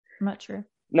 I'm not sure.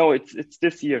 No, it's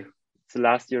this year. It's the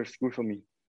last year of school for me.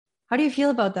 How do you feel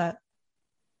about that?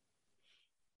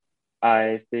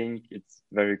 I think it's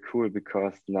very cool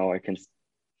because now I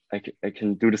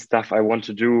can do the stuff I want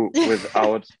to do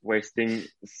without wasting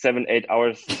 7 8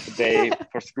 hours a day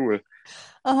for school.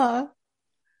 Uh-huh.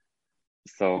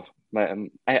 So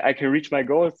I can reach my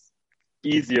goals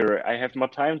easier. I have more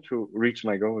time to reach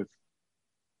my goals.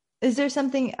 Is there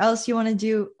something else you want to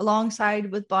do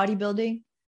alongside with bodybuilding?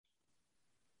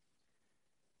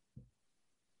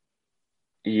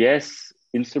 Yes,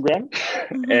 Instagram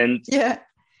Hmm. and Yeah.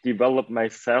 develop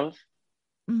myself.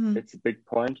 Hmm. It's a big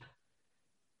point.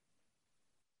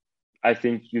 I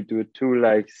think you do it too,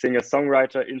 like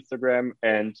singer-songwriter, Instagram,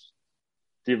 and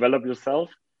develop yourself.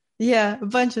 Yeah, a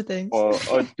bunch of things.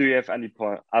 Or do you have any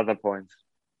other points?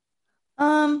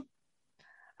 Um,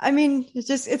 I mean,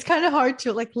 it's kind of hard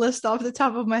to like list off the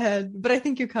top of my head, but I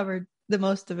think you covered the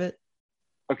most of it.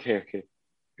 Okay, okay.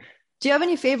 Do you have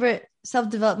any favorite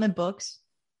self-development books?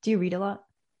 Do you read a lot?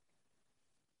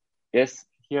 Yes,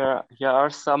 here are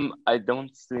some. I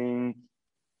don't think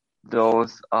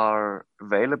those are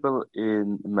available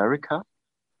in America,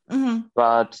 Mm-hmm.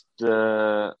 but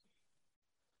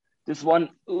this one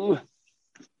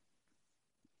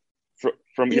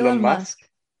from Elon Elon Musk. Musk.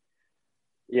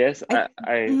 Yes, I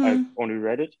I've mhm. only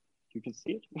read it. You can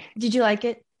see it. Did you like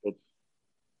it? But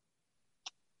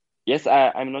yes,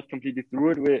 I'm not completely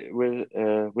through it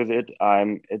with it.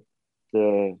 I'm at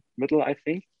the middle, I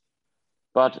think.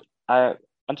 But I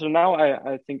until now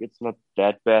I think it's not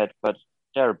that bad, but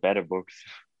there are better books.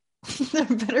 They're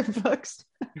better books.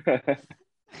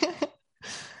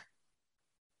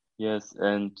 Yes,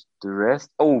 and the rest.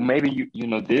 Oh, maybe you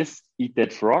know this, Eat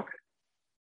That Frog?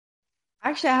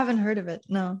 Actually, I haven't heard of it.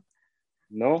 No.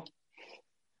 No?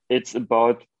 It's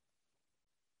about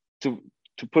to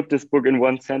to put this book in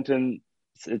one sentence,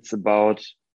 it's about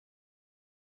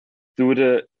do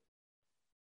the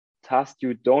task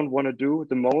you don't want to do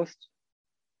the most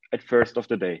at first of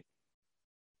the day.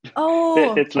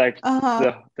 Oh, That's like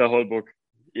uh-huh. the whole book.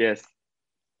 Yes.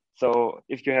 So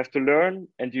if you have to learn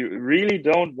and you really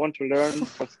don't want to learn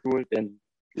for school, then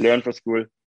learn for school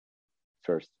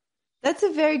first. That's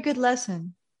a very good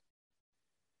lesson.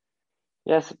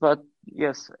 Yes, but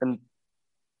yes, and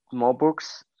more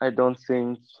books, I don't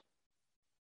think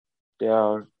there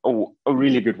are. Oh, a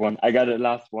really good one. I got a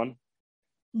last one.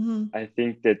 Mhm. I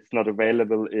think that's not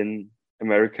available in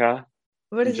America.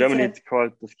 What In does it Germany, say? it's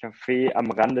called Das Café am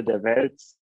Rande der Welt.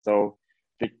 So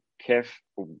the caf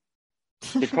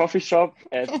the coffee shop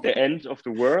at the end of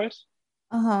the world,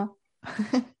 Uh-huh.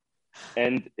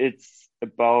 and it's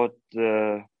about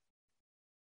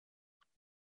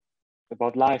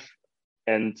life,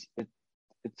 and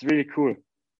it's really cool.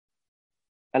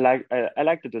 I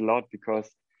liked it a lot because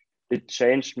it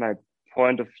changed my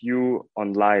point of view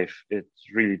on life. It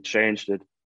really changed it.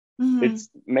 Hmm. It's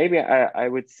maybe I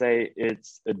would say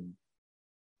it's a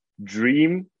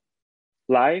dream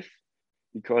life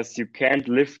because you can't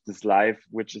live this life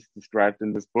which is described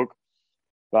in this book.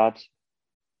 But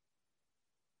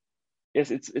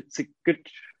yes, it's a good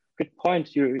point.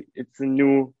 It's a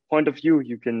new point of view.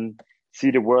 You can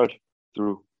see the world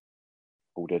through.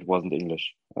 Oh, that wasn't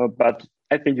English, but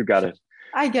I think you got it.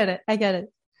 I get it. I get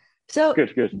it. So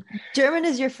Good, good. German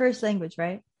is your first language,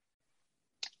 right?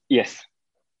 Yes,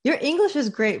 Your English is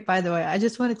great, by the way. I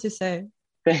just wanted to say.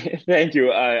 thank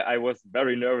you. I was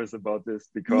very nervous about this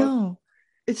because No,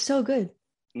 it's so good.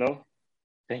 no,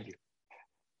 thank you.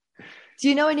 Do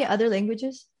you know any other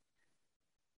languages?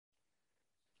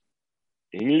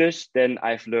 English, then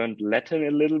I've learned Latin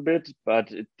a little bit,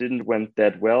 but it didn't went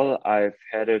that well. I've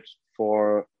had it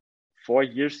for 4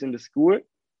 years in the school.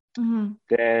 Hmm.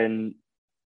 Then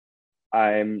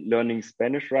I'm learning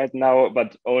Spanish right now,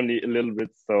 but only a little bit.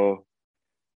 So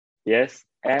yes,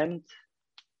 and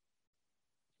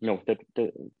no, that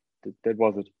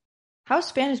was it. How's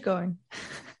Spanish going?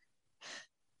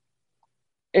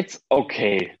 It's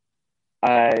okay.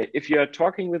 If you are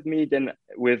talking with me, then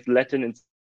with Latin and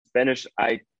Spanish,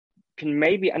 I can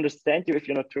maybe understand you if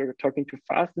you're not talking too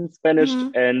fast in Spanish Hmm.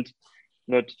 and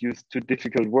not use too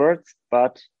difficult words.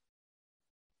 But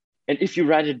and if you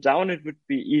write it down, it would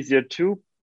be easier too.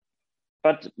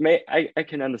 But I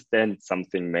can understand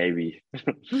something maybe.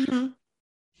 Hmm.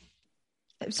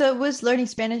 So was learning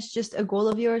Spanish just a goal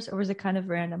of yours, or was it kind of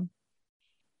random?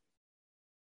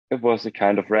 It was a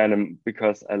kind of random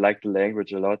because I like the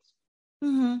language a lot.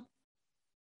 Hmm.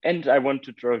 And I want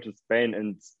to travel to Spain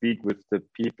and speak with the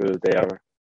people there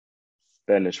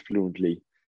Spanish fluently.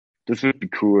 This would be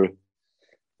cool.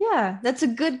 Yeah, that's a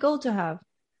good goal to have.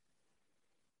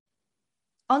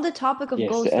 On the topic of Yes,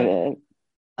 goals, though.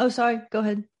 Oh, sorry. Go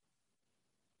ahead.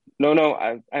 no,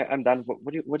 I'm done.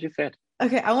 What you said?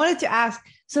 Okay, I wanted to ask.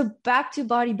 So back to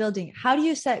bodybuilding. How do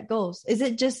you set goals? Is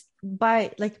it just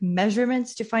by like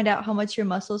measurements to find out how much your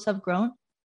muscles have grown?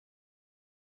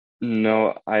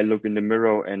 No, I look in the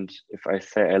mirror, and if I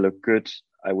say I look good,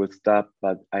 I will stop.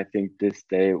 But I think this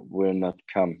day will not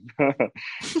come.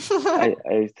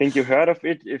 I think you heard of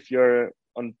it if you're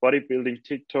on bodybuilding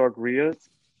TikTok reels.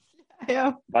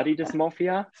 Yeah. Body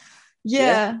dysmorphia. Yes,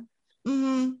 Yeah.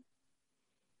 Hmm.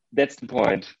 that's the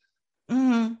point.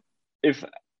 Hmm. If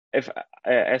if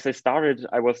as I started,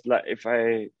 I was like, if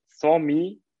I saw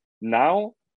me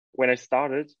now when I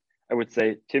started, I would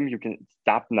say, Tim, you can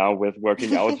stop now with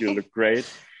working out. You look great.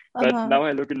 But Uh-huh. now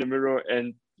I look in the mirror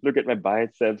and look at my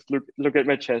biceps, look at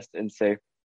my chest, and say,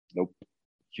 nope,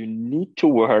 you need to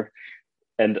work.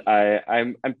 And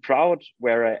I'm proud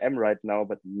where I am right now,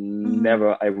 but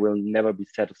Mhm. I will never be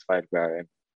satisfied where I am.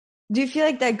 Do you feel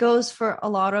like that goes for a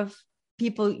lot of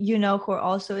people who are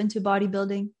also into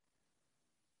bodybuilding?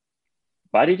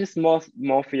 Body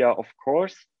dysmorphia, of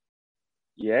course,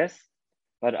 yes,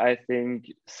 but I think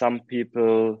some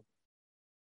people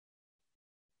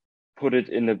put it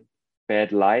in a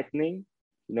bad lightning.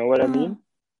 You know what I Uh-huh. mean?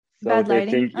 So Bad they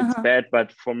lighting. think it's Uh-huh. bad,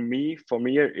 but for me,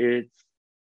 it's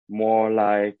more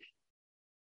like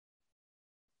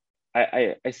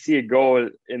I see a goal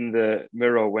in the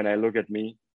mirror when I look at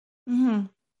me, Mm-hmm.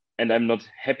 and I'm not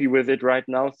happy with it right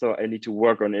now, so I need to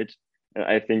work on it. And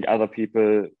I think other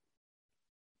people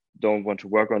don't want to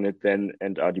work on it then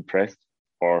and are depressed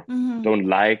or Mm-hmm. don't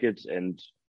like it and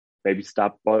maybe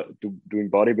stop doing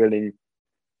bodybuilding.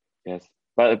 Yes,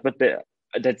 but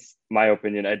that's my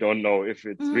opinion. I don't know if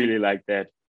it's Mm-hmm. really like that.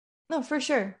 No, for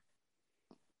sure.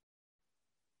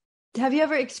 Have you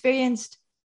ever experienced,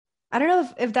 I don't know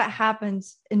if that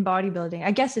happens in bodybuilding.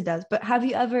 I guess it does, but have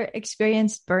you ever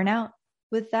experienced burnout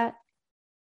with that?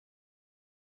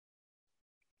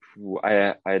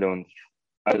 I don't.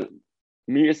 I,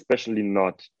 Me especially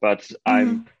not. But I'm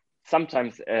Mm-hmm.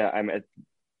 sometimes I'm at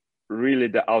really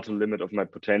the outer limit of my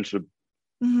potential,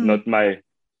 Mm-hmm. not my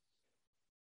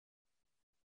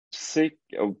psych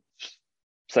oh,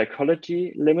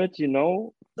 psychology limit. You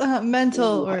know,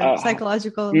 Mental Ooh, or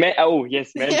psychological. oh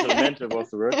yes, Yeah. mental was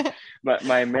the word.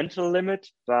 My mental limit,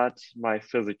 but my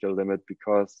physical limit,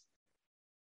 because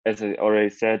as I already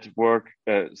said,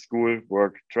 school,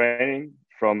 work, training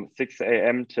from 6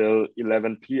 a.m. till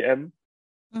 11 p.m.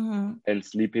 Mm-hmm. and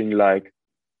sleeping like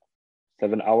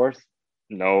 7 hours.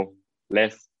 No,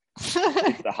 less,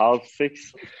 6.5,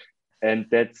 6. And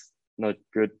that's not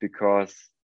good because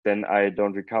then I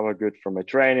don't recover good from my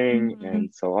training Mhm. and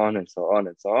so on and so on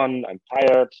and so on. I'm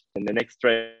tired and the next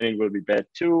training will be bad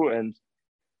too. And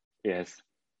yes,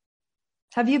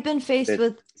 Have you been faced that's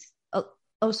with,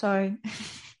 oh, sorry.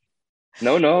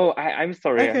 no, I'm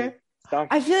sorry. Okay. Stop.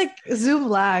 I feel like Zoom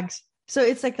lags. So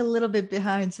it's like a little bit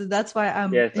behind. So that's why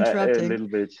I'm Yes, a interrupting. little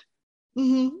bit.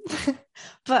 Hmm.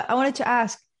 But I wanted to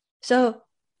ask, so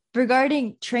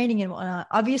regarding training and whatnot,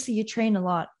 obviously you train a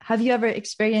lot. Have you ever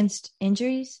experienced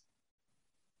injuries?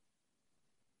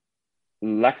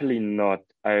 Luckily not.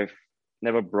 I've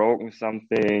never broken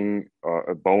something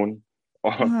or a bone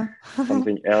or Uh-huh.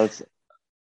 something else.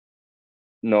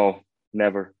 No,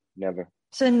 never, never.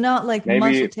 So not like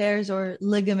muscle Maybe tears or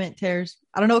ligament tears.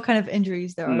 I don't know what kind of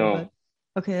injuries there are, but no.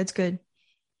 okay, that's good.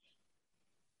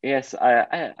 Yes,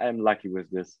 I'm lucky with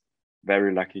this.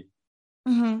 Very lucky.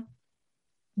 Hmm.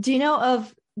 Do you know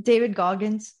of David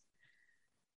Goggins?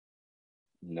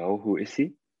 No, who is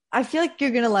he? I feel like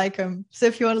you're gonna like him. So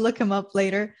if you want to look him up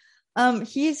later,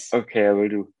 he's Okay, I will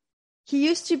do. he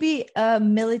used to be a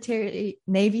military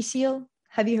Navy SEAL.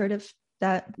 Have you heard of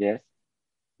that? Yes.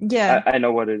 Yeah. I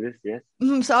know what it is. Yes.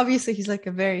 So obviously he's like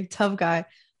a very tough guy,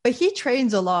 but he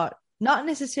trains a lot, not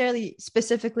necessarily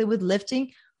specifically with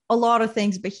lifting, a lot of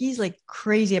things, but he's like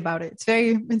crazy about it. It's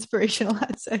very inspirational,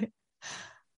 I'd say.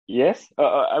 Yes.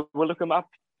 I will look him up.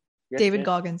 Yes, David yes.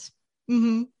 Goggins.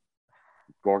 Hmm.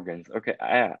 Gorgons. Okay,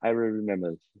 I will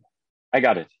remember it. I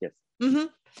got it. Yes. Hmm.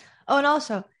 Oh, and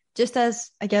also, just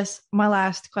as I guess my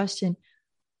last question,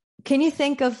 can you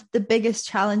think of the biggest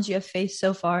challenge you have faced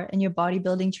so far in your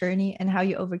bodybuilding journey and how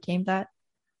you overcame that?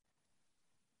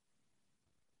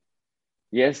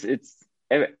 Yes,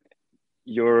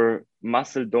 your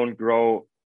muscle don't grow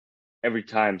every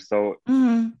time. So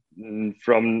Hmm.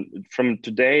 from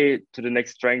today to the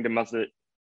next strength, the muscle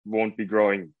won't be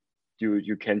growing.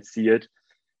 You can see it,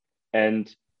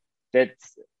 and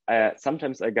that's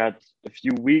sometimes I got a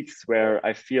few weeks where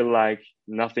I feel like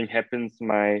nothing happens.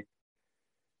 My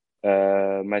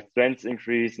strengths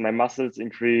increase, my muscles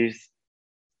increase,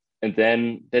 and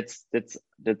then that's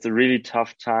a really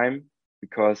tough time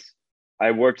because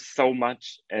I worked so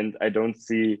much and I don't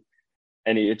see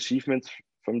any achievements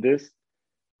from this.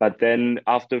 But then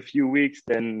after a few weeks,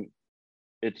 then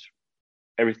it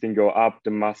everything go up,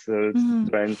 the muscles, the Hmm.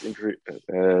 strengths increase.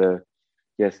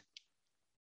 Yes,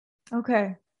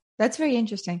 Okay. That's very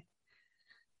interesting.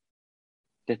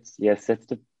 that's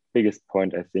the biggest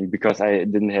point I think because I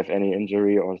didn't have any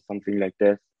injury or something like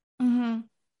that. Hmm.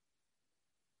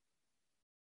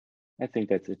 I think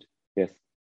that's it. Yes.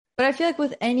 But I feel like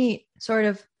with any sort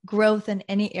of growth in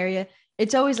any area,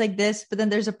 it's always like this, but then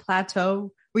there's a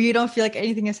plateau where you don't feel like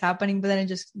anything is happening, but then it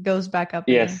just goes back up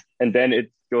again. Yes. And then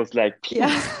it goes like, Yeah.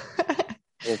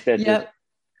 yes, that's it. Yep.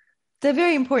 It's a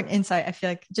very important insight, I feel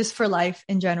like, just for life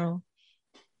in general.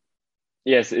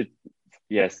 Yes,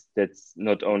 that's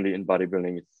not only in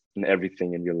bodybuilding, it's in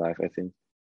everything in your life, I think.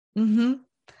 Mm-hmm.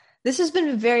 This has been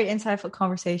a very insightful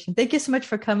conversation. Thank you so much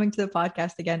for coming to the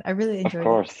podcast again. I really Of enjoyed it.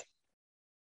 course.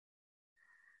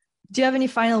 Do you have any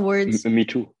final words? Me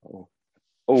too.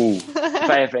 Oh, if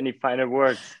I have any final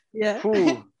words, Yeah.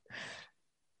 whew,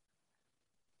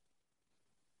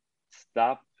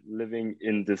 stop living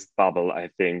in this bubble, I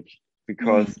think,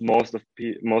 Mm-hmm. because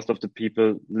most of the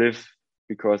people live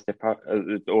because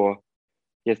or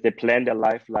yes, they plan their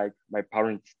life like my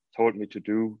parents told me to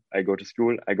do. I go to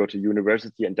school, I go to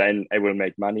university, and then I will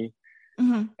make money.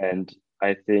 Mm-hmm. And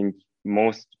I think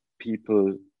most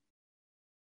people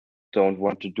don't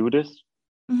want to do this.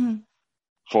 Mm-hmm.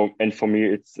 For me,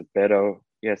 it's a better,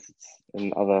 yes,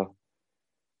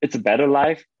 it's a better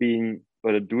life being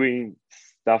or doing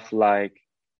stuff like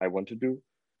I want to do.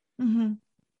 Mm-hmm.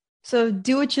 So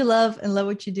do what you love and love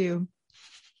what you do.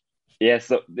 Yeah,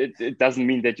 so it doesn't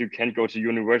mean that you can't go to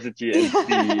university and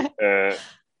be Yeah.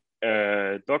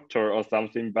 a doctor or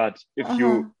something, but if Uh-huh.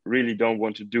 you really don't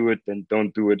want to do it, then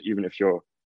don't do it, even if your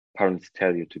parents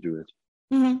tell you to do it.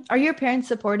 Mm-hmm. Are your parents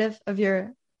supportive of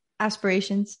your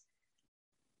aspirations?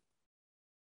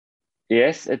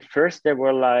 Yes, at first they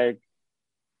were like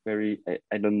very,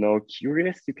 I don't know,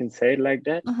 curious, you can say it like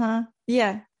that. Uh-huh.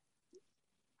 Yeah.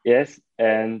 Yes,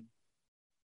 and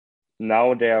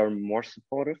now they are more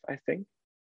supportive, I think.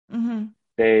 Mm-hmm.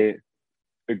 They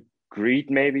agreed,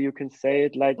 maybe you can say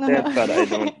it like that, but I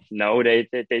don't Uh-huh. know. They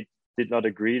did not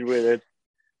agree with it.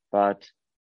 But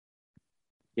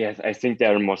yes, I think they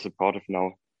are more supportive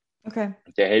now. Okay.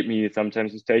 They help me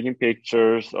sometimes with taking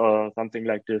pictures or something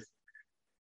like this.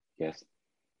 Yes.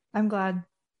 I'm glad.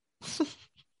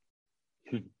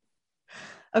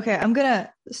 Okay, I'm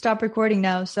gonna stop recording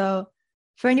now. So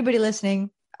for anybody listening,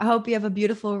 I hope you have a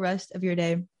beautiful rest of your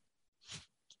day.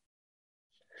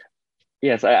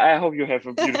 Yes, I hope you have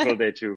a beautiful day too.